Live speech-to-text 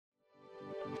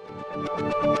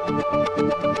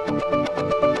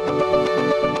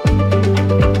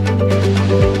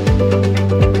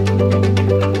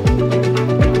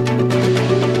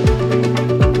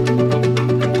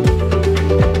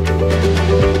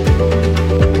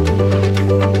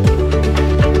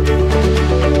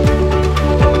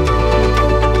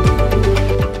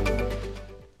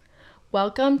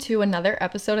Welcome to another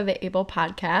episode of the Able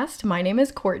Podcast. My name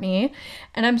is Courtney,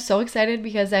 and I'm so excited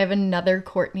because I have another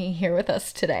Courtney here with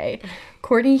us today.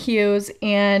 Courtney Hughes,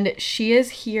 and she is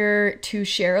here to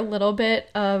share a little bit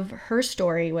of her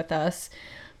story with us,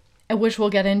 which we'll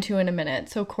get into in a minute.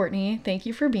 So Courtney, thank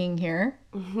you for being here.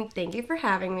 Thank you for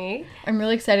having me. I'm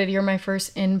really excited. You're my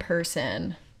first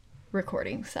in-person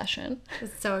recording session.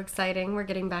 It's so exciting. We're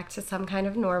getting back to some kind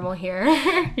of normal here.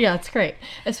 Yeah, it's great.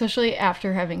 Especially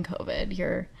after having COVID.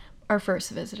 You're our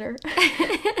first visitor.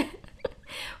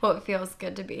 Well, it feels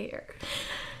good to be here.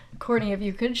 Courtney, if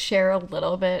you could share a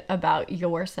little bit about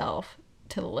yourself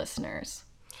to the listeners.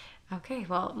 Okay,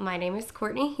 well, my name is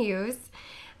Courtney Hughes.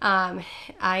 I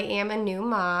am a new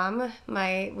mom.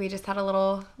 We just had a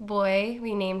little boy.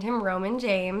 We named him Roman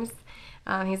James.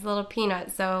 He's a little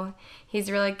peanut, so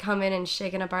he's really come in and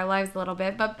shaken up our lives a little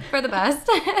bit, but for the best.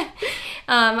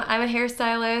 I'm a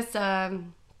hairstylist.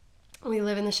 We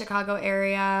live in the Chicago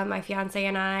area, my fiance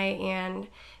and I, and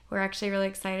we're actually really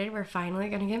excited. We're finally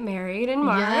going to get married in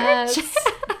March. Yes.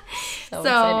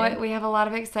 So we have a lot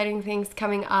of exciting things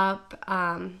coming up.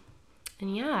 And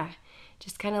yeah,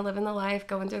 just kind of living the life,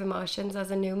 going through the motions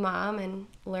as a new mom and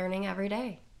learning every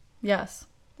day. Yes.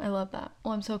 I love that.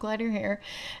 Well, I'm so glad you're here.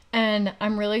 And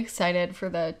I'm really excited for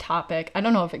the topic. I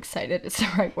don't know if excited is the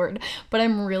right word, but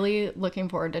I'm really looking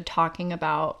forward to talking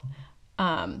about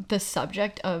the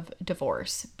subject of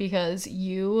divorce, because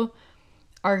you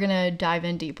are going to dive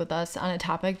in deep with us on a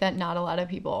topic that not a lot of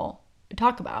people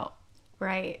talk about.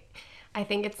 Right. I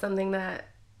think it's something that,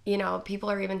 people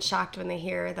are even shocked when they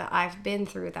hear that I've been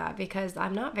through that, because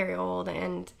I'm not very old,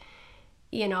 and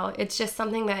it's just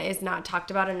something that is not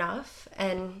talked about enough,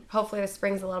 and hopefully this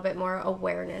brings a little bit more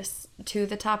awareness to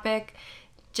the topic,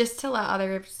 just to let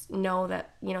others know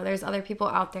that, there's other people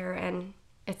out there and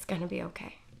it's going to be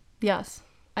okay. Yes,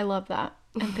 I love that,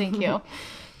 and thank you.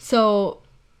 So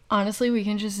honestly, we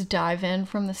can just dive in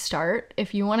from the start.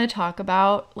 If you want to talk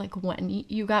about when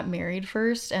you got married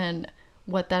first and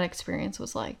what that experience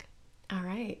was like. All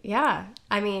right. Yeah.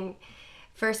 I mean,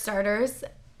 for starters,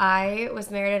 I was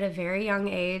married at a very young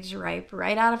age, right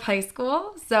out of high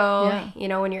school. So,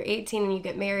 yeah. When you're 18 and you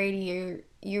get married,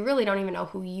 you really don't even know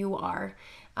who you are.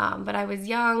 But I was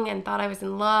young and thought I was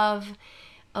in love.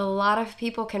 A lot of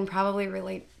people can probably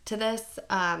relate to this.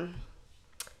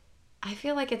 I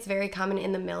feel like it's very common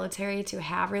in the military to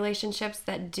have relationships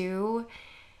that do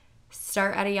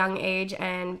start at a young age,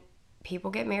 and people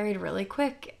get married really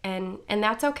quick, and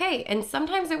that's okay. And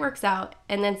sometimes it works out,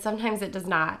 and then sometimes it does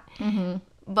not. Mm-hmm.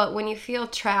 But when you feel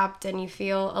trapped and you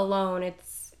feel alone,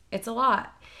 it's a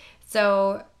lot.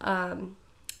 So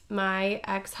my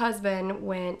ex-husband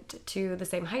went to the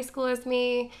same high school as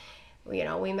me. We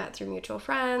met through mutual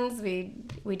friends.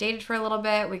 We dated for a little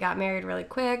bit. We got married really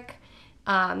quick.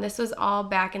 This was all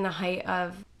back in the height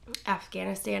of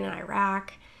Afghanistan and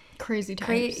Iraq. Crazy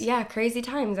times. Crazy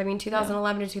times. I mean,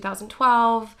 2011 to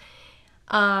 2012.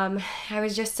 I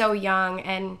was just so young,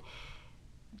 and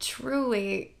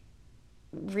truly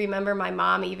remember my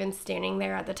mom even standing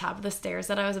there at the top of the stairs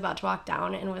that I was about to walk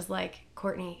down and was like,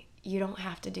 Courtney, you don't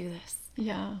have to do this.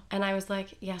 Yeah. And I was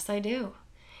like, yes, I do.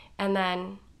 And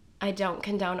then I don't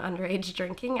condone underage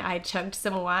drinking. I chugged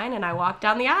some wine and I walked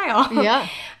down the aisle. Yeah.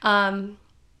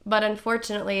 But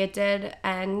unfortunately it did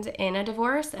end in a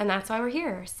divorce, and that's why we're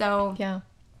here. So, yeah.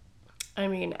 I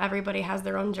mean, everybody has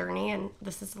their own journey, and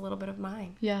this is a little bit of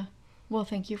mine. Yeah. Well,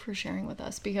 thank you for sharing with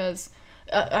us, because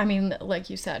like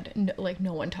you said,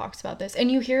 no one talks about this.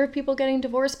 And you hear of people getting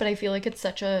divorced, but I feel like it's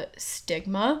such a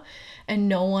stigma, and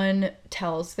no one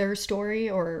tells their story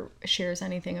or shares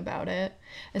anything about it.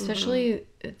 Especially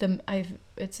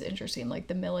it's interesting,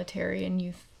 the military, and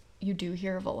you do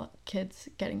hear of a lot of kids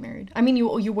getting married. I mean,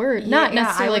 you were not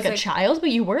necessarily a child, but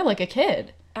you were a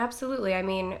kid. Absolutely. I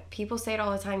mean, people say it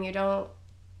all the time.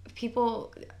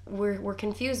 We're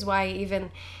confused why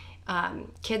even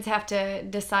kids have to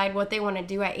decide what they want to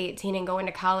do at 18 and go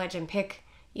into college and pick,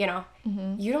 you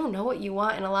don't know what you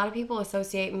want. And a lot of people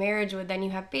associate marriage with then you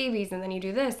have babies and then you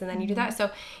do this and then you do that. So,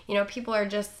 people are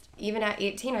just, even at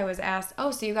 18, I was asked,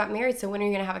 oh, so you got married, so when are you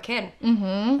going to have a kid?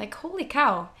 Mm-hmm. Like, holy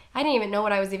cow. I didn't even know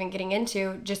what I was even getting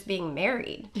into just being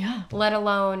married. Yeah. Let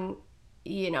alone,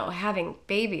 having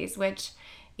babies, which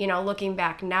looking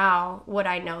back now, what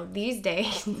I know these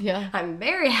days, Yeah. I'm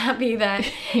very happy that,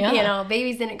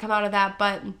 babies didn't come out of that.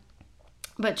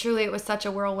 But truly, it was such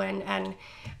a whirlwind, and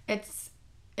it's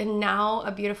now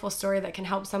a beautiful story that can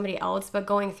help somebody else. But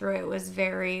going through it was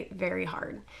very, very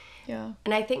hard. Yeah.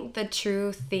 And I think the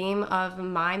true theme of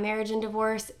my marriage and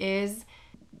divorce is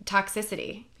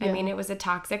toxicity. Yeah. I mean, it was a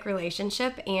toxic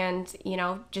relationship, and,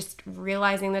 just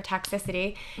realizing the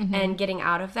toxicity and getting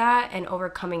out of that and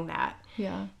overcoming that,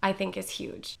 I think is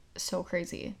huge. So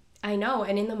crazy. I know.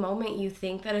 And in the moment, you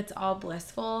think that it's all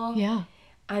blissful. Yeah.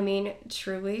 I mean,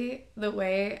 truly, the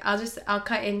way I'll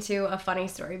cut into a funny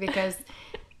story because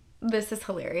this is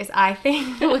hilarious. I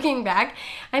think looking back,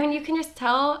 I mean, you can just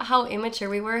tell how immature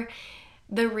we were.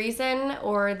 The reason,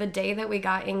 or the day that we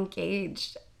got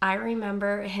engaged, I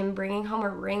remember him bringing home a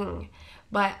ring,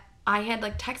 but I had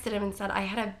texted him and said I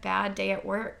had a bad day at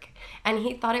work, and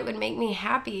he thought it would make me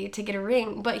happy to get a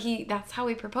ring, but that's how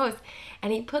we proposed.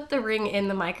 And he put the ring in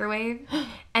the microwave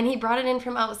and he brought it in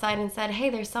from outside and said,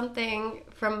 "Hey, there's something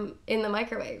from in the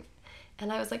microwave."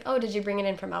 And I was like, "Oh, did you bring it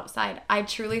in from outside?" I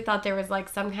truly thought there was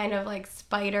some kind of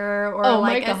spider or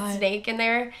a snake in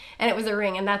there, and it was a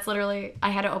ring. And that's literally, I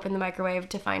had to open the microwave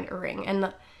to find a ring.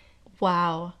 And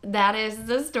wow, that is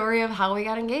the story of how we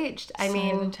got engaged. I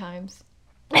mean, 7 times.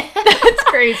 That's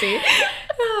crazy.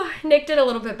 Nick did a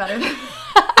little bit better than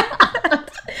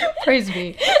Praise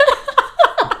be.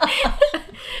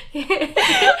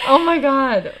 Oh my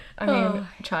God. I mean,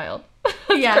 child.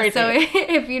 Yeah, crazy. So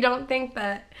if you don't think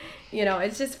that,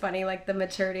 it's just funny, the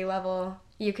maturity level,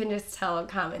 you can just tell a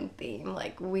common theme.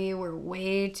 We were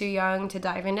way too young to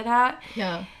dive into that.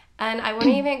 Yeah. And I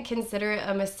wouldn't even consider it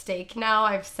a mistake now.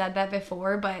 I've said that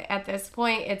before, but at this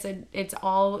point, it's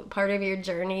all part of your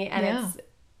journey, and it's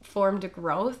formed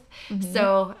growth.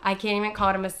 So I can't even call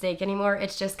it a mistake anymore.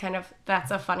 It's just that's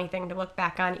a funny thing to look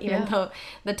back on, even though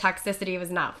the toxicity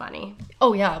was not funny.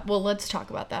 Oh yeah. Well, let's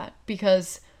talk about that,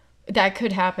 because that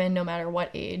could happen no matter what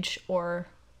age or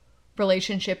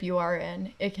relationship you are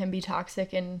in. It can be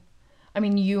toxic, and I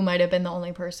mean, you might have been the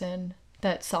only person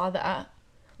that saw that.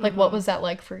 What was that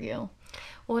like for you?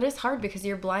 Well, it is hard because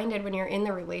you're blinded when you're in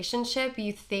the relationship.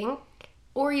 You think,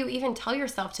 or you even tell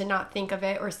yourself to not think of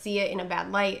it or see it in a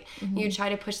bad light. You try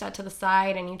to push that to the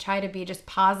side, and you try to be just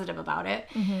positive about it.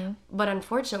 But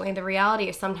unfortunately, the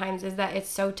reality sometimes is that it's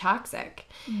so toxic.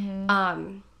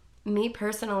 Me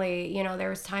personally, there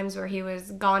was times where he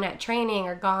was gone at training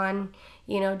or gone,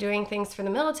 doing things for the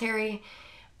military.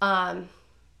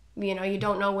 You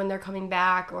don't know when they're coming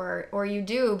back, or you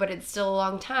do, but it's still a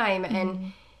long time.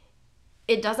 And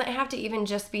it doesn't have to even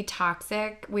just be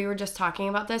toxic. We were just talking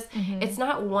about this. It's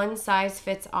not one size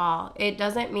fits all. It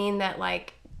doesn't mean that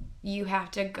you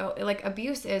have to go,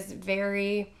 abuse is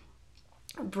very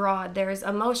broad. There's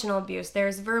emotional abuse,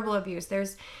 there's verbal abuse,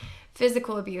 there's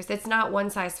physical abuse. It's not one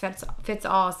size fits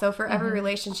all. So for every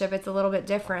relationship, it's a little bit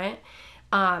different.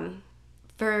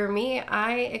 For me,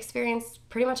 I experienced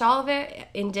pretty much all of it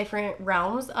in different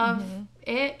realms of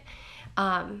it.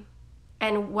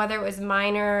 And whether it was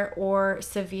minor or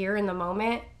severe in the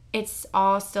moment, it's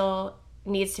all still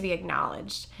needs to be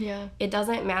acknowledged. Yeah. It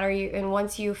doesn't matter. And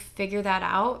once you figure that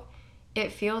out,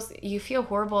 you feel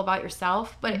horrible about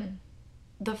yourself. But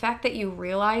the fact that you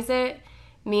realize it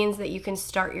means that you can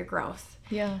start your growth.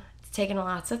 Yeah. It's taken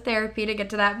lots of therapy to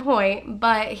get to that point.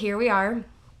 But here we are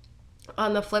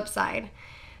on the flip side.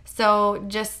 So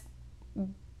just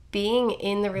being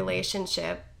in the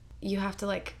relationship, you have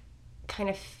to kind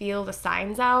of feel the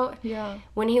signs out. Yeah.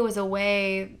 When he was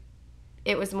away,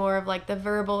 it was more of the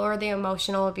verbal or the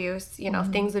emotional abuse.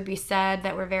 Things would be said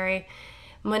that were very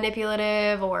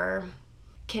manipulative or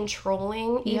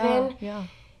controlling even. Yeah.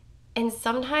 And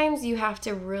sometimes you have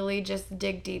to really just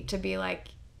dig deep to be like,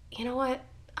 you know what?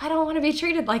 I don't want to be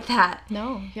treated like that.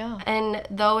 No, yeah. And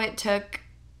though it took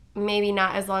maybe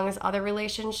not as long as other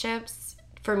relationships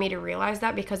for me to realize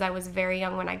that, because I was very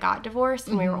young when I got divorced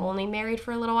and we were only married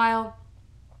for a little while,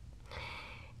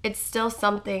 it's still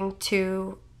something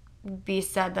to be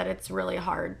said that it's really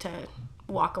hard to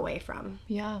walk away from.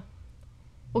 Yeah.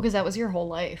 Well, because that was your whole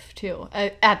life, too,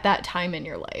 at that time in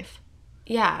your life.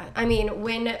 Yeah. I mean,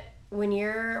 when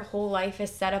your whole life is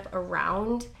set up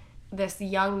around this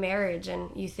young marriage and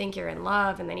you think you're in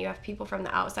love, and then you have people from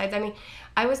the outside. I mean,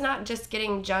 I was not just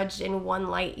getting judged in one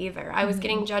light either. I was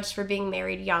getting judged for being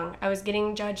married young. I was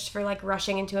getting judged for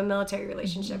rushing into a military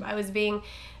relationship. I was being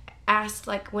asked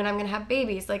when I'm going to have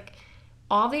babies,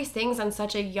 all these things on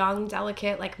such a young,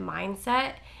 delicate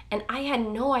mindset. And I had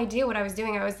no idea what I was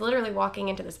doing. I was literally walking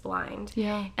into this blind.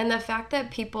 Yeah. And the fact that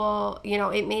people,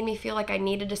 it made me feel like I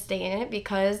needed to stay in it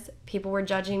because people were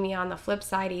judging me on the flip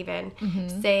side even,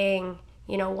 saying,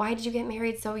 why did you get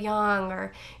married so young?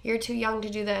 Or you're too young to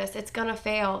do this. It's going to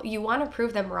fail. You want to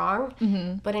prove them wrong.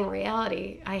 Mm-hmm. But in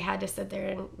reality, I had to sit there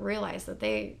and realize that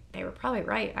they were probably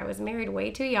right. I was married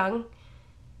way too young,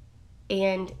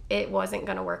 and it wasn't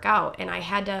going to work out. And I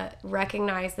had to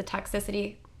recognize the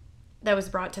toxicity that was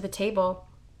brought to the table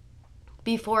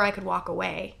before I could walk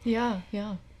away. Yeah,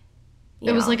 yeah.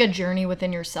 It was like a journey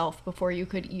within yourself before you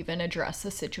could even address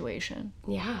the situation.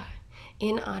 Yeah.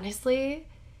 And honestly,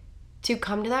 to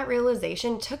come to that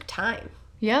realization took time.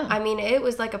 Yeah. I mean, it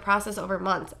was like a process over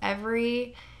months.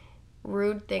 Every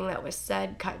rude thing that was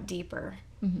said cut deeper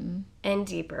and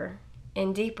deeper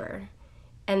and deeper.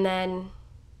 And then,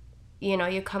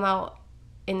 you come out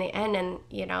in the end and,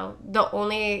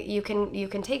 you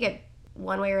can take it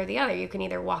one way or the other. You can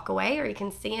either walk away or you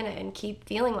can stay in it and keep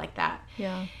feeling like that.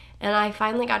 Yeah. And I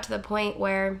finally got to the point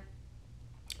where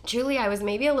truly I was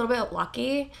maybe a little bit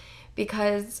lucky,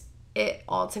 because it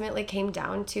ultimately came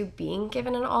down to being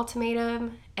given an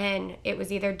ultimatum, and it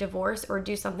was either divorce or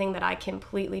do something that I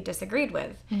completely disagreed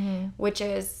with, which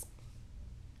is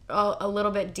a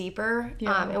little bit deeper.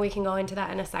 Yeah. And we can go into that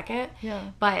in a second.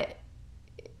 Yeah. But,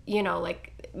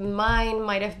 mine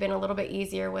might have been a little bit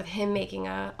easier with him making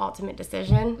a ultimate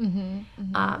decision.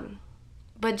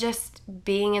 But just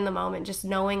being in the moment, just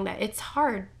knowing that it's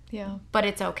hard, but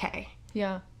it's okay.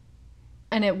 Yeah.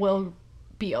 And it will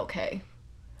be okay.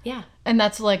 Yeah. And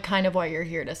that's like kind of why you're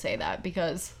here to say that,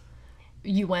 because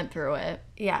you went through it.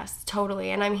 Yes,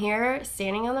 totally. And I'm here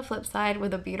standing on the flip side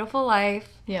with a beautiful life.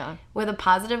 Yeah. With a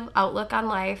positive outlook on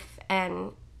life,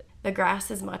 and the grass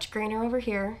is much greener over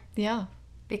here. Yeah.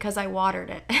 Because I watered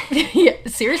it. Yeah,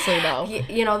 seriously though.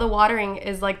 The watering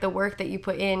is like the work that you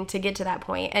put in to get to that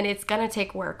point, and it's going to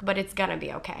take work, but it's going to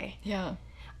be okay. Yeah.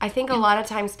 I think a lot of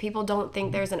times people don't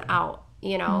think there's an out,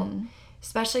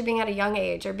 especially being at a young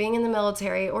age or being in the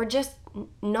military or just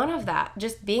none of that.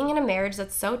 Just being in a marriage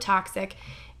that's so toxic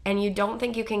and you don't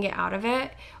think you can get out of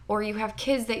it, or you have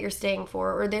kids that you're staying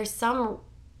for, or there's some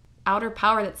outer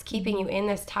power that's keeping you in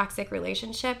this toxic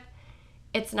relationship.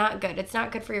 It's not good. It's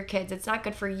not good for your kids. It's not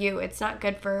good for you. It's not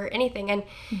good for anything. And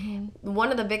one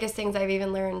of the biggest things I've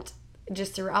even learned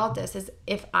just throughout this is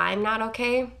if I'm not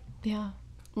okay,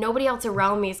 nobody else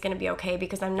around me is going to be okay,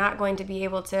 because I'm not going to be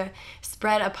able to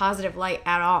spread a positive light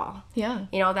at all. Yeah.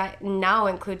 That now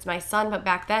includes my son, but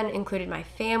back then included my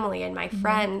family and my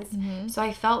friends. So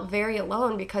I felt very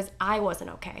alone because I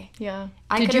wasn't okay. Yeah.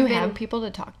 Did you have people to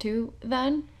talk to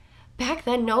then? Back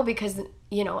then, no, because,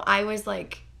 I was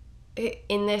like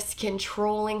in this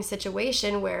controlling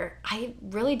situation where I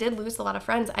really did lose a lot of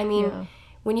friends. I mean,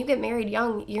 when you get married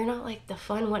young, you're not like the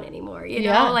fun one anymore,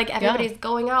 like everybody's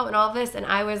going out and all this, and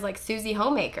I was like Susie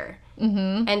Homemaker.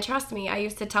 And trust me, I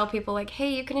used to tell people like,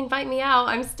 hey, you can invite me out,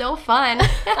 I'm still fun.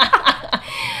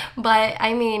 But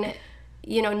I mean,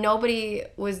 nobody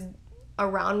was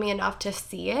around me enough to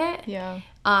see it.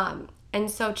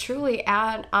 And so truly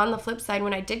on the flip side,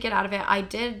 when I did get out of it, I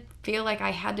did feel like I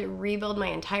had to rebuild my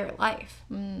entire life.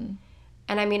 And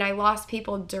I mean, I lost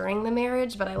people during the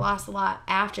marriage, but I lost a lot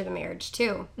after the marriage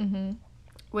too,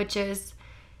 which is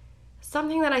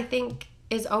something that I think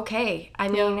is okay. I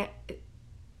mean,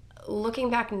 looking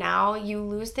back now, you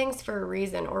lose things for a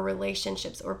reason, or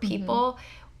relationships or people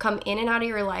come in and out of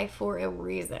your life for a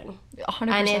reason. 100%.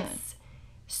 And it's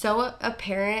so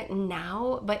apparent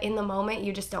now, but in the moment,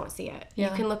 you just don't see it. You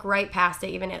can look right past it,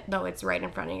 even though it's right in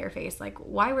front of your face. Like,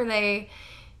 why were they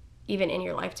even in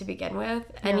your life to begin with?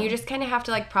 And you just kind of have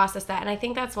to like process that. And I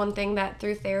think that's one thing that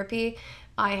through therapy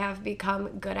I have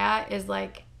become good at, is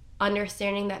like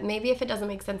understanding that maybe if it doesn't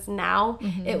make sense now,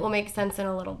 it will make sense in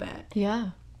a little bit. Yeah.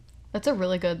 That's a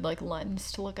really good like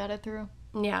lens to look at it through.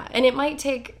 Yeah. And it might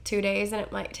take 2 days and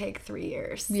it might take 3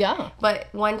 years. Yeah. But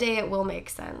one day it will make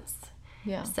sense.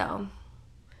 Yeah. So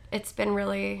it's been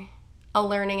really a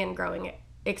learning and growing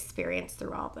experience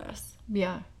through all this.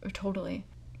 Yeah, totally.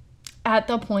 At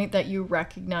the point that you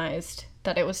recognized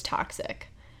that it was toxic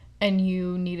and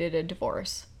you needed a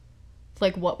divorce,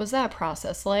 like what was that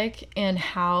process like, and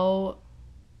how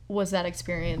was that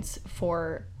experience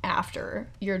for after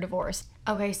your divorce?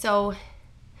 Okay, so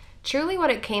truly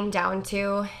what it came down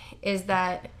to is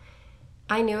that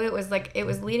I knew it was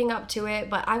leading up to it,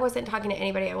 but I wasn't talking to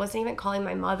anybody. I wasn't even calling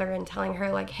my mother and telling her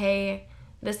like, hey,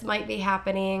 this might be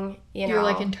happening. You're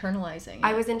like internalizing it.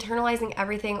 I was internalizing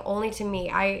everything only to me.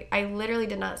 I literally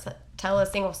did not tell a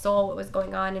single soul what was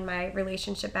going on in my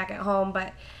relationship back at home.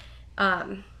 But,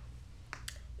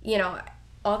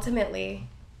 ultimately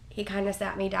he kind of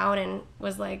sat me down and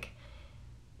was like,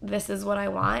 this is what I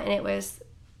want. And it was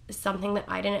something that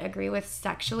I didn't agree with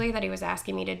sexually that he was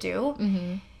asking me to do.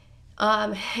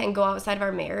 And go outside of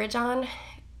our marriage on.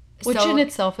 Which in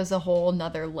itself is a whole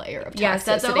nother layer of toxicity. Yes,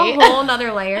 that's a whole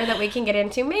nother layer that we can get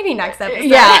into maybe next episode.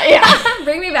 Yeah.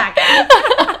 Bring me back.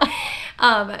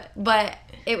 But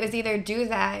it was either do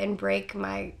that and break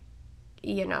my,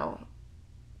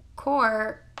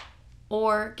 core,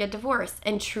 or get divorced.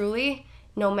 And truly,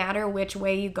 no matter which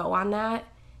way you go on that,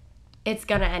 it's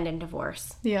going to end in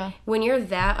divorce. Yeah. When you're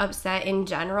that upset in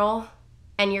general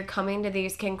and you're coming to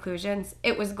these conclusions,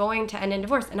 it was going to end in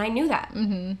divorce. And I knew that.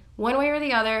 Mm-hmm. One way or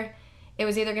the other, it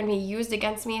was either going to be used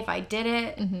against me if I did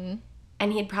it, mm-hmm.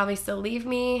 and he'd probably still leave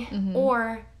me, mm-hmm.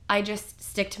 or I just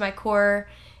stick to my core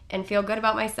and feel good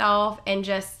about myself and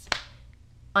just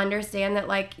understand that,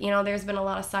 there's been a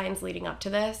lot of signs leading up to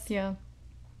this. Yeah.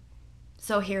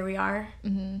 So here we are.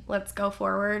 Mm-hmm. Let's go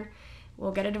forward.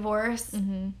 We'll get a divorce.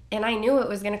 Mm-hmm. And I knew it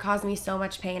was going to cause me so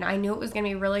much pain. I knew it was going to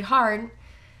be really hard.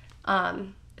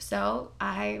 So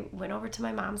I went over to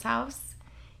my mom's house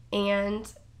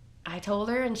and I told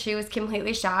her, and she was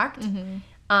completely shocked,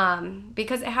 mm-hmm.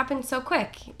 Because it happened so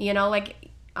quick.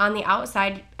 On the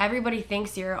outside, everybody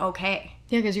thinks you're okay.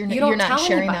 Yeah, because you're not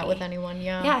sharing that with anyone.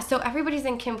 Yeah. Yeah, so everybody's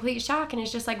in complete shock, and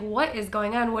it's just like, what is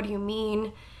going on? What do you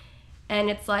mean? And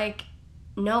it's like,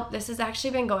 nope, this has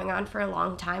actually been going on for a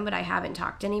long time, but I haven't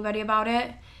talked to anybody about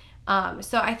it.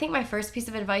 So I think my first piece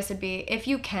of advice would be, if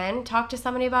you can talk to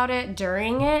somebody about it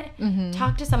during it, mm-hmm.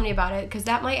 talk to somebody about it, because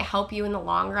that might help you in the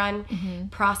long run, mm-hmm.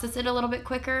 process it a little bit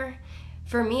quicker.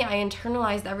 For me, I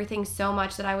internalized everything so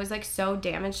much that I was so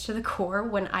damaged to the core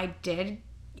when I did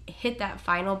hit that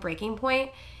final breaking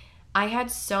point. I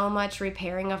had so much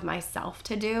repairing of myself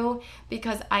to do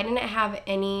because I didn't have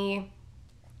any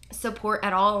support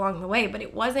at all along the way. But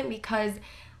it wasn't because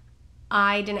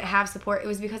I didn't have support. It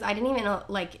was because I didn't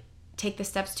even take the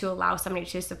steps to allow somebody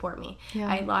to support me. Yeah.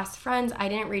 I lost friends. I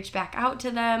didn't reach back out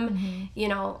to them,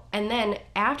 mm-hmm. And then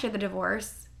after the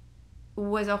divorce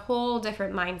was a whole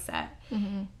different mindset.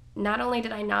 Mm-hmm. Not only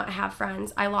did I not have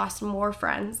friends, I lost more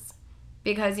friends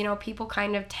because, people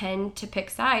kind of tend to pick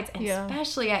sides, and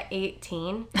especially at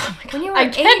 18. Oh my God. When you were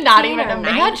 18 cannot even or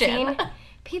 19,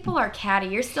 people are catty.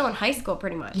 You're still in high school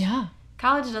pretty much. Yeah.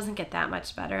 College doesn't get that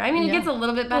much better. I mean, it gets a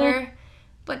little bit better,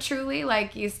 but truly,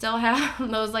 you still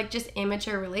have those, just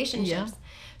immature relationships. Yeah.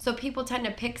 So people tend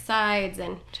to pick sides,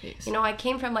 and, I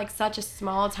came from, such a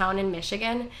small town in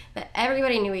Michigan that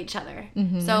everybody knew each other.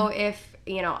 Mm-hmm. So if,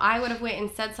 I would have went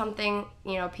and said something,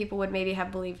 people would maybe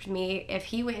have believed me. If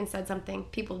he went and said something,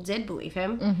 people did believe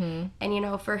him. Mm-hmm.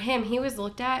 And, for him, he was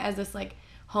looked at as this,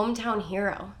 hometown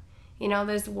hero.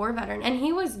 This war veteran. And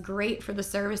he was great for the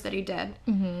service that he did.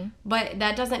 Mm-hmm. But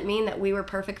that doesn't mean that we were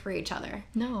perfect for each other.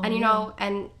 No. And,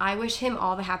 and I wish him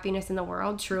all the happiness in the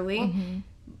world, truly. Mm-hmm.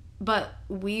 But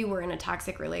we were in a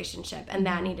toxic relationship, and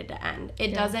that needed to end.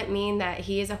 It doesn't mean that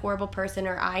he is a horrible person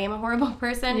or I am a horrible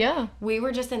person. Yeah. We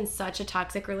were just in such a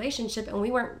toxic relationship, and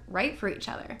we weren't right for each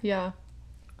other. Yeah.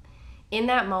 In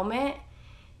that moment,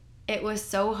 it was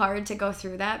so hard to go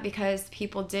through that because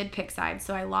people did pick sides.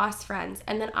 So I lost friends.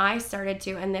 And then I started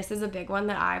to, and this is a big one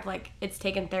that I've, it's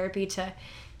taken therapy to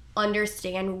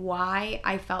understand why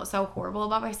I felt so horrible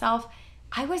about myself.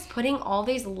 I was putting all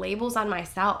these labels on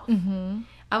myself. Mm-hmm.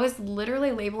 I was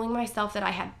literally labeling myself that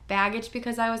I had baggage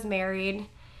because I was married,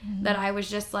 mm-hmm. that I was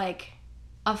just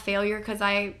a failure because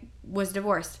I was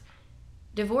divorced.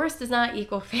 Divorce does not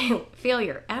equal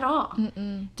failure at all.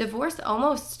 Mm-mm. Divorce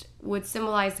almost would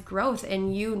symbolize growth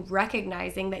and you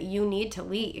recognizing that you need to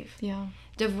leave. Yeah.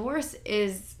 Divorce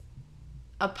is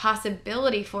a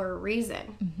possibility for a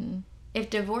reason. Mm-hmm. If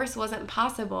divorce wasn't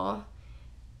possible,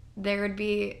 there would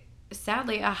be,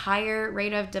 sadly, a higher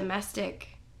rate of domestic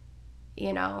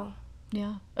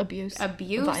abuse,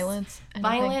 violence,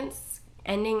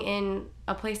 ending in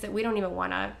a place that we don't even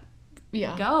want to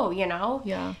go,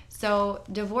 Yeah. So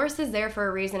divorce is there for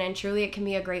a reason, and truly it can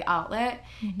be a great outlet.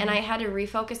 Mm-hmm. And I had to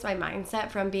refocus my mindset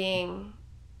from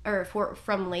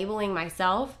labeling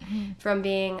myself, mm-hmm. from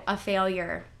being a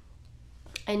failure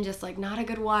and just not a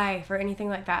good wife or anything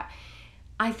like that.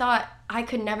 I thought I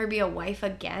could never be a wife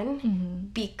again, mm-hmm.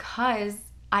 because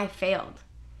I failed.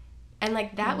 And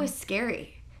that was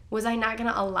scary. Was I not going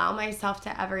to allow myself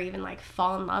to ever even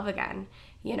fall in love again?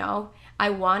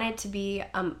 I wanted to be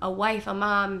a wife, a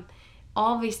mom,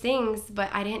 all these things,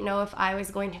 but I didn't know if I was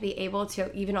going to be able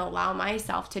to even allow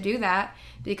myself to do that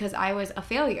because I was a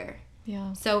failure.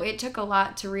 Yeah. So it took a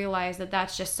lot to realize that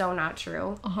that's just so not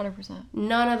true. 100%.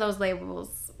 None of those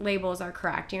labels are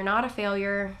correct. You're not a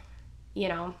failure.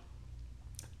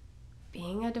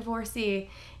 Being a divorcee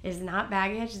is not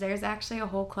baggage. There's actually a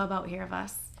whole club out here of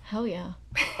us. Hell yeah.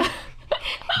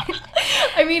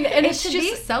 I mean, and it should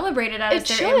be celebrated at a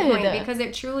certain point because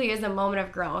it truly is a moment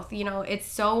of growth. You know, it's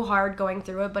so hard going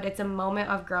through it, but it's a moment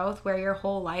of growth where your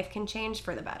whole life can change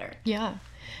for the better. Yeah.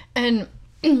 And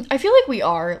I feel like we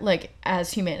are, like,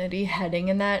 as humanity, heading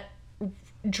in that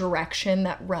direction,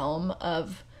 that realm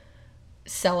of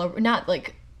not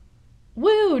like,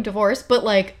 woo, divorce, but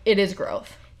like, it is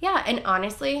growth. Yeah, and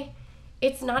honestly,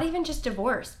 it's not even just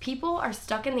divorce. People are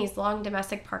stuck in these long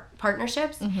domestic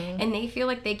partnerships, and they feel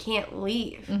like they can't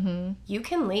leave. You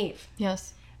can leave.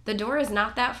 Yes. The door is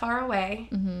not that far away,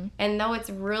 and though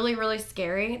it's really, really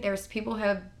scary, there's people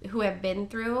who have been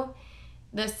through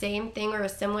the same thing or a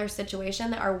similar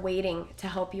situation that are waiting to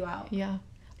help you out. Yeah,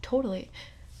 totally.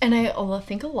 And I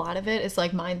think a lot of it is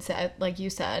like mindset, like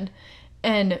you said,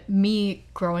 and me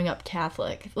growing up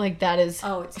Catholic, like that is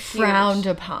frowned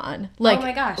upon. Like, oh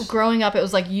my gosh, growing up it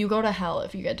was like, you go to hell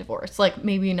if you get divorced. Like,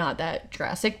 maybe not that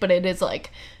drastic, but it is like,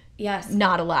 yes,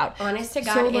 not allowed. Honest to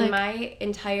God, so, in my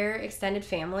entire extended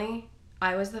family,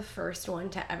 I was the first one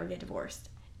to ever get divorced.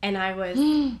 And I was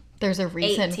there's a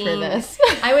reason 18. For this.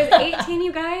 I was 18,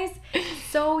 you guys.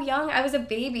 So young. I was a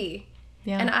baby.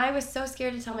 Yeah. And I was so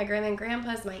scared to tell my grandma and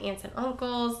grandpas, my aunts and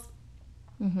uncles.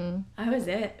 I was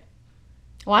it.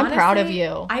 Well, I'm proud of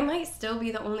you. I might still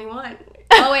be the only one.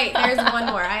 Oh, wait, there's one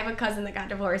more. I have a cousin that got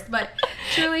divorced. But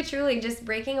truly, truly, just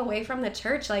breaking away from the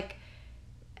church, like,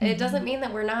 it doesn't mean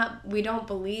that we don't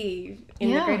believe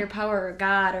in the greater power of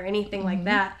God or anything like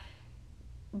that.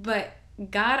 But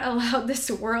God allowed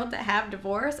this world to have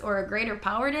divorce, or a greater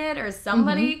power did, or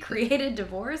somebody created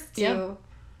divorce to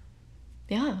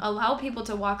allow people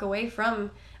to walk away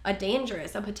from a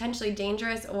potentially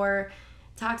dangerous or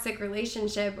toxic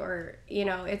relationship, or, you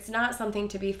know, it's not something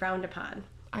to be frowned upon.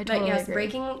 I totally agree.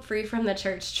 Breaking free from the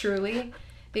church, truly,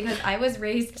 because I was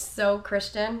raised so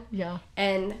Christian. Yeah.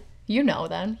 And you know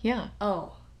then, yeah.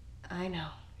 Oh, I know.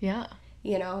 Yeah.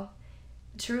 You know,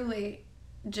 truly,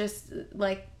 just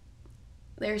like,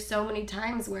 there's so many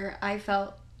times where I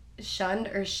felt shunned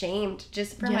or shamed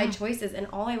just for my choices, and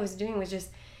all I was doing was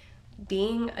just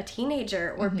being a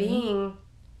teenager, or being,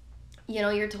 you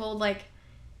know, you're told, like,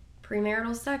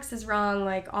 premarital sex is wrong,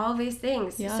 like, all these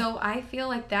things. Yeah. So I feel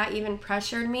like that even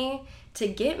pressured me to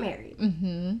get married.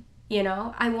 You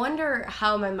know, I wonder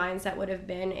how my mindset would have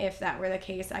been if that were the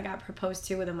case. I got proposed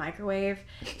to with a microwave,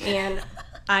 and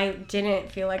I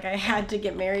didn't feel like I had to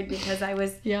get married because I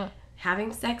was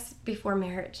having sex before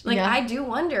marriage. Like, I do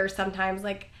wonder sometimes,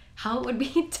 like, how it would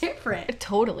be different.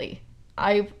 Totally.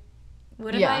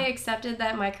 Would have I accepted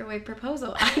that microwave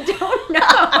proposal? I don't know.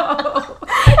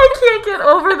 I can't get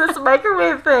over this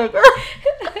microwave thing.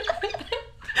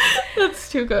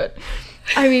 That's too good.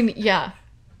 I mean, yeah.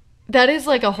 That is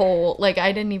like a whole, like,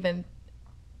 I didn't even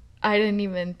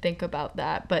think about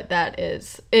that, but that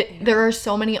is it. Yeah. There are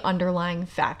so many underlying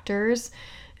factors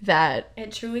that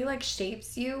it truly, like,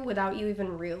 shapes you without you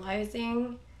even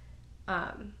realizing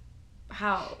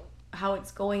how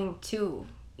it's going to,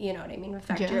 you know what I mean,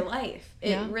 affect your life.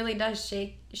 It really does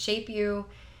shape you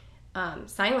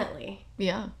silently.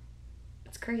 Yeah.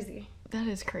 It's crazy. That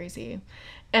is crazy.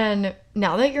 And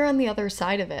now that you're on the other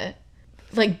side of it,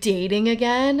 like, dating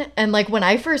again, and, like, when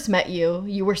I first met you,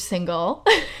 you were single.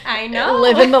 I know.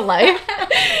 Living the life.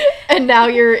 And now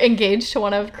you're engaged to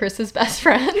one of Chris's best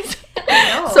friends. I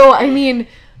know. So, I mean,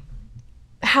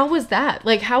 how was that?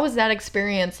 Like, how was that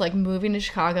experience, like, moving to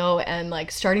Chicago and,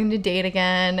 like, starting to date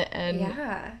again? And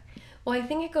yeah. Well, I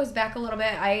think it goes back a little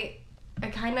bit.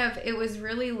 It was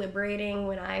really liberating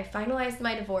when I finalized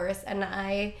my divorce, and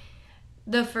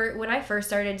when I first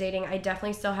started dating, I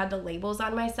definitely still had the labels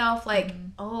on myself, like,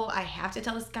 oh, I have to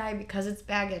tell this guy because it's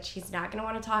baggage. He's not going to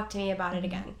want to talk to me about it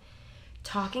again.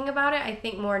 Talking about it, I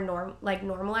think more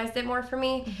normalized it more for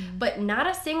me, but not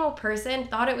a single person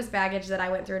thought it was baggage that I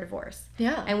went through a divorce.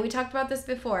 Yeah. And we talked about this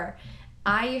before.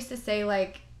 I used to say,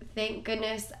 like, thank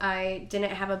goodness I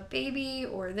didn't have a baby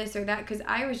or this or that, because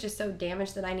I was just so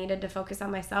damaged that I needed to focus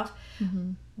on myself.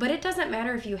 But it doesn't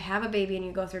matter if you have a baby and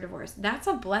you go through divorce. That's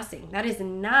a blessing. That is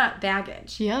not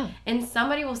baggage. Yeah. And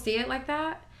somebody will see it like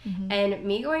that. And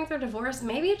me going through divorce,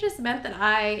 maybe it just meant that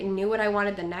I knew what I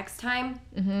wanted the next time.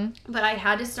 But I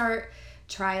had to start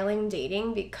trialing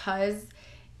dating, because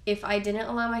if I didn't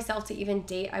allow myself to even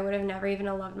date, I would have never even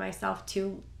allowed myself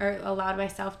to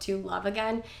love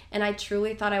again. And I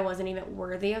truly thought I wasn't even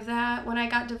worthy of that when I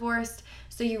got divorced.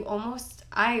 So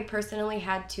I personally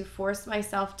had to force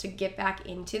myself to get back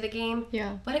into the game.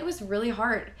 Yeah. But it was really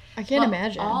hard. I can't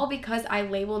imagine. All because I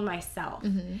labeled myself.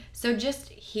 So just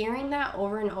hearing that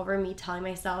over and over, me telling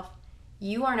myself,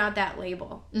 you are not that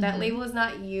label. That label is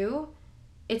not you.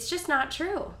 It's just not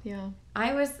true. Yeah.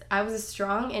 I was a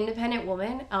strong, independent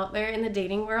woman out there in the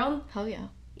dating world. Hell yeah.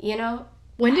 You know.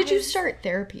 When did you start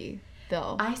therapy,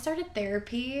 though? I started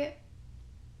therapy,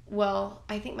 well,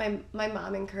 I think my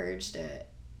mom encouraged it.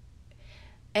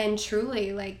 And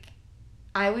truly, like,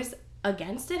 I was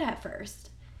against it at first.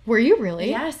 Were you really?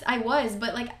 Yes, I was.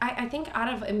 But, like, I think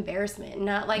out of embarrassment,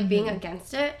 not, like, being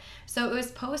against it. So it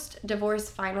was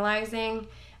post-divorce finalizing.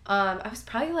 I was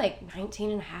probably, like,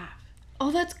 19 and a half. Oh,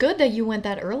 that's good that you went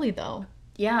that early, though.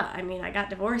 Yeah, I mean, I got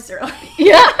divorced early.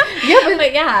 Yeah,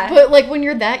 but yeah. But, like, when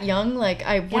you're that young, like,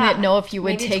 I wouldn't know if you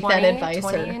would maybe take 20, that advice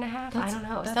 20 or... and a half, I don't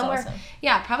know. That's Somewhere, awesome.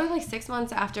 Yeah, probably, like, 6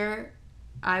 months after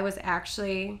I was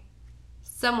actually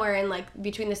somewhere in, like,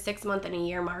 between the 6 month and a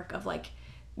year mark of, like,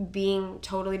 being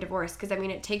totally divorced. Because, I mean,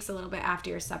 it takes a little bit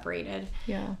after you're separated.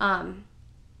 Yeah.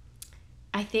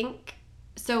 I think...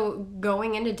 So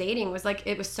going into dating was, like,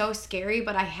 it was so scary,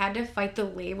 but I had to fight the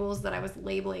labels that I was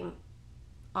labeling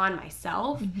on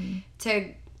myself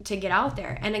to get out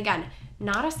there. And again,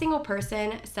 not a single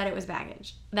person said it was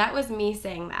baggage. That was me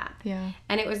saying that. Yeah.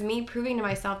 And it was me proving to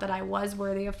myself that I was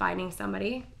worthy of finding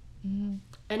somebody. And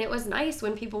it was nice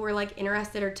when people were, like,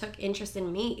 interested or took interest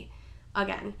in me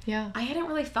again. Yeah. I hadn't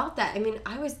really felt that. I mean,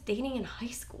 I was dating in high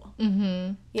school.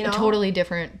 Mm-hmm. You know? A totally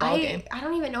different ballgame. I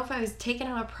don't even know if I was taken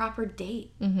on a proper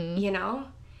date, you know?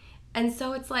 And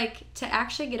so it's like, to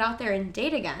actually get out there and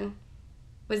date again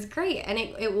was great. And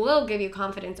it will give you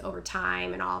confidence over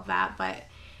time and all of that. But,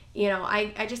 you know,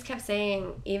 I just kept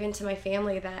saying, even to my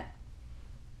family, that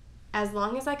as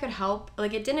long as I could help,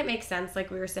 like, it didn't make sense, like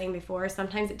we were saying before.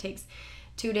 Sometimes it takes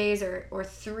 2 days or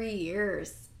 3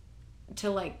 years to,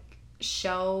 like,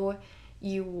 show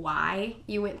you why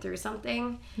you went through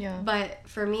something. Yeah. But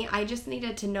for me, I just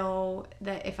needed to know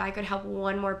that if I could help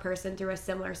one more person through a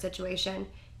similar situation,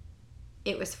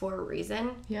 it was for a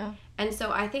reason. Yeah. And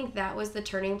so I think that was the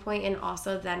turning point, and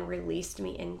also then released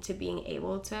me into being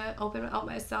able to open up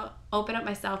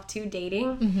myself to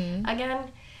dating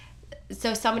again.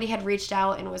 So somebody had reached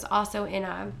out and was also in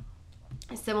a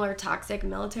similar toxic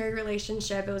military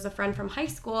relationship. It was a friend from high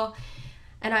school,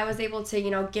 and I was able to, you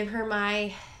know, give her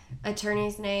my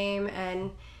attorney's name,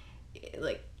 and,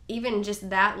 like, even just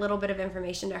that little bit of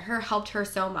information to her helped her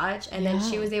so much. And then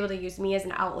she was able to use me as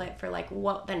an outlet for, like,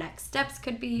 what the next steps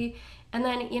could be. And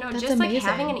then, you know, That's just amazing. like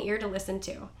having an ear to listen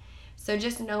to. So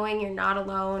just knowing you're not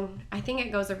alone, I think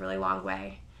it goes a really long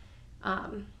way.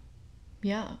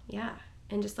 Yeah. Yeah.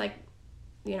 And just, like,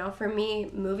 you know, for me,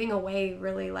 moving away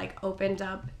really, like, opened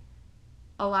up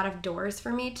a lot of doors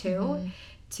for me too.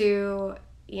 To,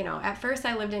 you know, at first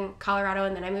I lived in Colorado,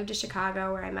 and then I moved to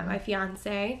Chicago, where I met my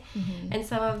fiance and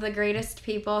some of the greatest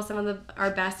people, some of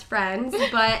our best friends.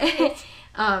 But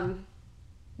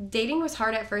dating was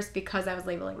hard at first because I was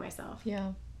labeling myself.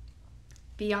 Yeah.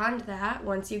 Beyond that,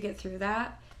 once you get through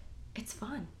that, it's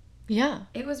fun. Yeah.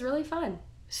 It was really fun.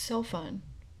 So fun.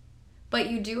 But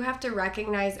you do have to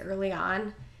recognize early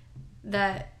on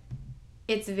that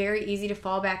it's very easy to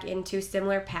fall back into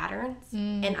similar patterns.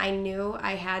 And I knew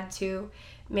I had to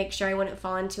make sure I wouldn't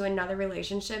fall into another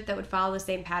relationship that would follow the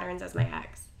same patterns as my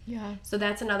ex. Yeah. So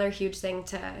that's another huge thing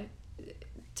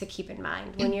to keep in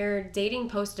mind. When you're dating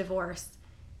post-divorce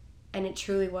and it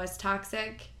truly was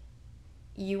toxic,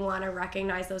 you want to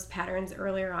recognize those patterns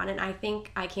earlier on. And I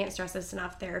think, I can't stress this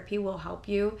enough, therapy will help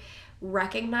you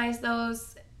recognize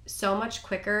those so much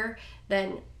quicker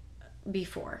than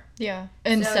before. Yeah.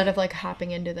 Instead of, like,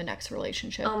 hopping into the next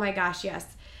relationship. Oh my gosh, yes.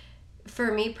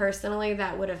 For me personally,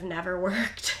 that would have never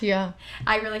worked. Yeah.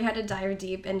 I really had to dive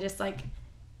deep and just, like,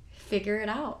 figure it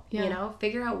out. Yeah. You know,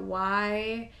 figure out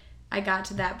why I got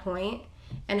to that point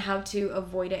and how to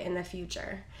avoid it in the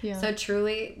future. Yeah. So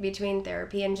truly, between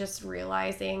therapy and just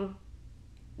realizing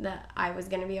that I was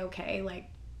going to be okay, like,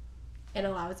 it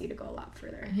allows you to go a lot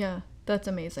further. Yeah. That's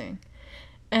amazing.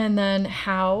 And then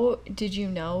how did you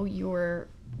know you were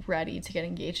ready to get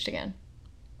engaged again?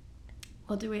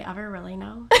 Well, do we ever really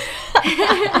know?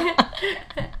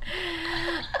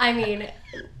 I mean,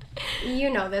 you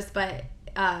know this, but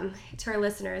to our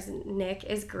listeners, Nick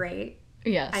is great.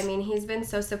 Yes. I mean, he's been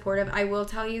so supportive. I will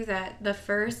tell you that the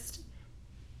first,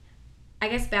 I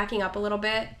guess backing up a little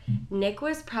bit, Nick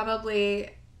was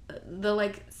probably the,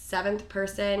 like, 7th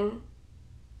person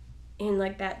in,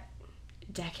 like, that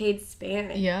decade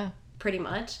span. Yeah. Pretty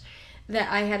much. That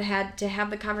I had to have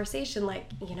the conversation, like,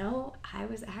 you know, I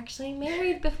was actually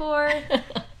married before.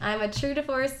 I'm a true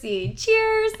divorcee.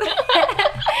 Cheers!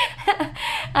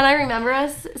 And I remember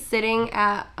us sitting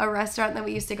at a restaurant that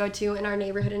we used to go to in our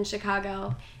neighborhood in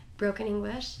Chicago, Broken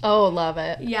English. Oh, love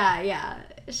it. Yeah.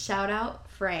 Shout out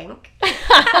Frank.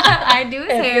 I do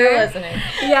his If hair. you're listening.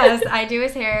 Yes, I do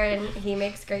his hair, and he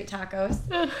makes great tacos.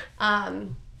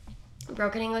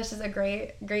 Broken English is a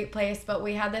great place, but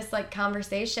we had this like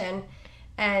conversation,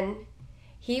 and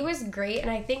he was great,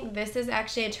 and I think this is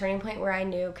actually a turning point where I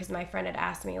knew, because my friend had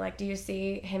asked me, like, do you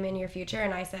see him in your future?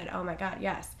 And I said, oh my God,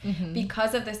 yes.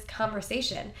 Because of this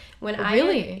conversation. When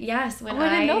Really? Yes, when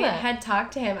I didn't know that. had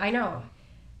talked to him, I know,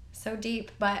 so deep,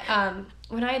 but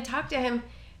when I had talked to him,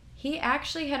 he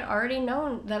actually had already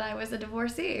known that I was a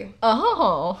divorcee.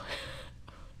 Oh,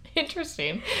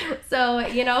 interesting. So,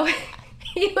 you know,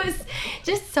 he was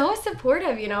just so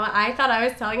supportive, you know. I thought I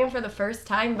was telling him for the first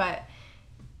time, but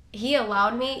he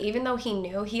allowed me, even though he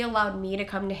knew, he allowed me to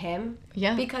come to him.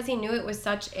 Yeah. Because he knew it was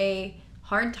such a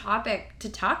hard topic to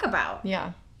talk about.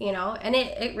 Yeah. You know, and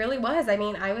it really was. I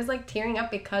mean, I was like tearing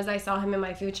up because I saw him in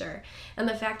my future. And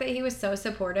the fact that he was so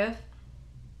supportive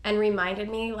and reminded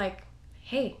me, like,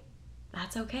 hey,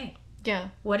 that's okay. Yeah.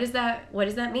 What does that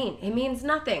mean? It means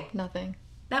nothing. Nothing.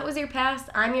 That was your past.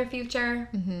 I'm your future.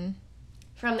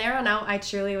 From there on out, I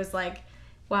truly was like,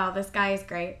 wow, this guy is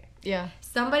great. Yeah.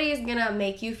 Somebody is gonna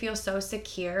make you feel so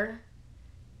secure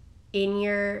in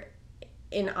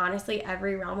honestly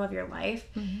every realm of your life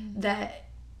that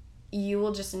you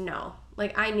will just know.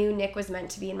 Like, I knew Nick was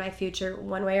meant to be in my future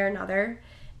one way or another,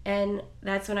 and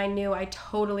that's when I knew I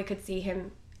totally could see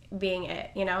him being it,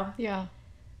 you know? Yeah.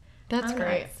 That's I'm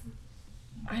great. nuts.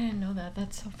 I didn't know that.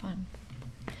 That's so fun.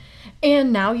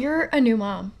 And now you're a new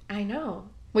mom, I know.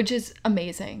 which is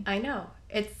amazing. I know.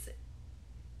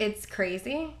 It's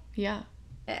crazy. Yeah.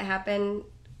 It happened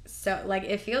so, like,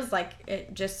 it feels like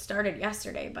it just started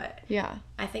yesterday, but Yeah.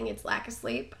 I think it's lack of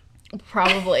sleep.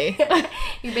 Probably.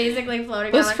 You're basically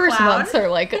floating Those on a first cloud. months are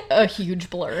like a huge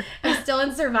blur. I'm still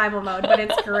in survival mode, but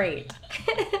it's great.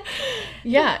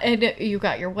 Yeah, and you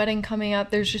got your wedding coming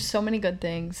up. There's just so many good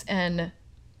things, and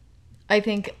I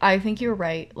think you're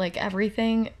right. Like,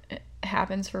 everything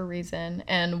happens for a reason,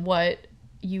 and what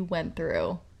you went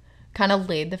through kind of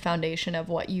laid the foundation of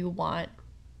what you want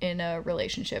in a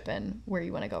relationship and where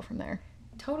you want to go from there.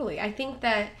 Totally. I think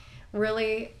that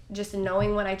really just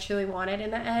knowing what I truly wanted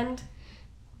in the end,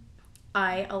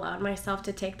 I allowed myself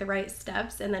to take the right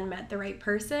steps and then met the right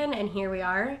person, and here we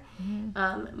are.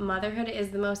 Motherhood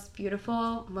is the most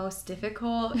beautiful, most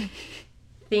difficult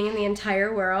thing in the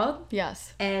entire world.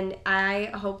 Yes. And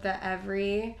I hope that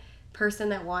every person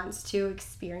that wants to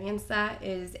experience that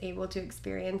is able to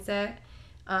experience it.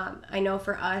 I know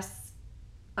for us,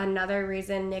 another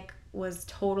reason Nick was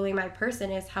totally my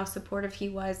person is how supportive he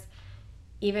was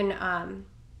even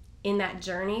in that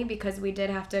journey, because we did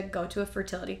have to go to a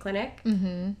fertility clinic,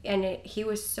 and he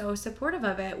was so supportive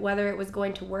of it, whether it was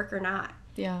going to work or not.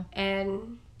 Yeah.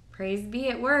 And praise be,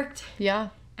 it worked. Yeah.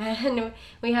 And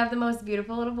we have the most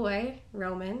beautiful little boy,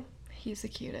 Roman. He's the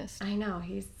cutest. I know,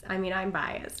 I'm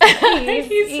biased.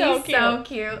 He's so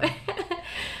cute.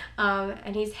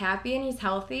 And he's happy and he's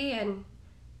healthy, and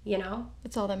you know,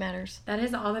 That's all that matters. that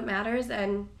is all that matters.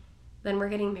 And then we're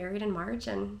getting married in March,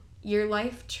 and your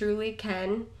life truly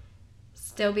can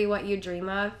still be what you dream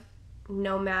of,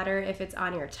 no matter if it's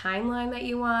on your timeline that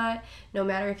you want, no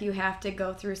matter if you have to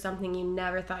go through something you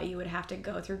never thought you would have to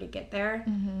go through to get there.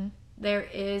 There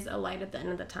is a light at the end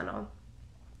of the tunnel,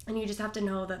 and you just have to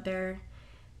know that there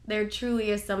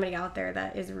truly is somebody out there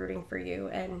that is rooting for you,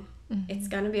 and it's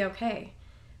gonna be okay.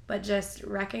 But just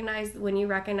when you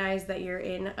recognize that you're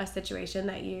in a situation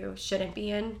that you shouldn't be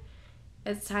in,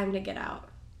 it's time to get out.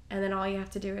 And then all you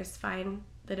have to do is find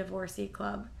the divorcee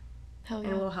club, Hell yeah.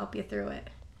 and we'll help you through it.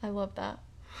 I love that.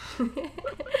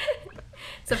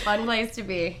 It's a fun place to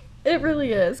be. It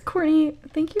really is. Courtney,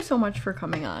 thank you so much for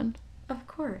coming on. Of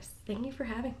course. Thank you for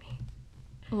having me.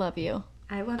 Love you.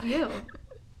 I love you.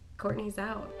 Courtney's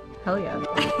out. Hell yeah.